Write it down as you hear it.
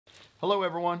Hello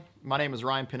everyone, my name is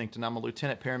Ryan Pennington. I'm a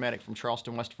lieutenant paramedic from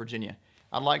Charleston, West Virginia.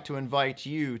 I'd like to invite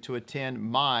you to attend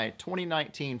my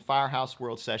 2019 Firehouse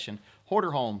World session, Hoarder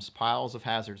Homes, Piles of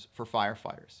Hazards for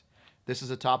Firefighters. This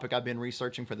is a topic I've been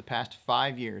researching for the past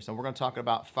 5 years, and we're going to talk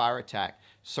about fire attack,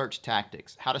 search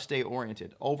tactics, how to stay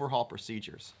oriented, overhaul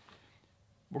procedures.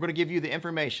 We're going to give you the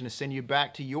information to send you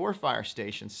back to your fire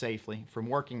station safely from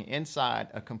working inside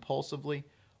a compulsively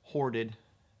hoarded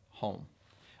home.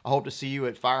 I hope to see you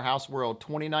at Firehouse World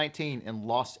 2019 in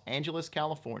Los Angeles,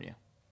 California.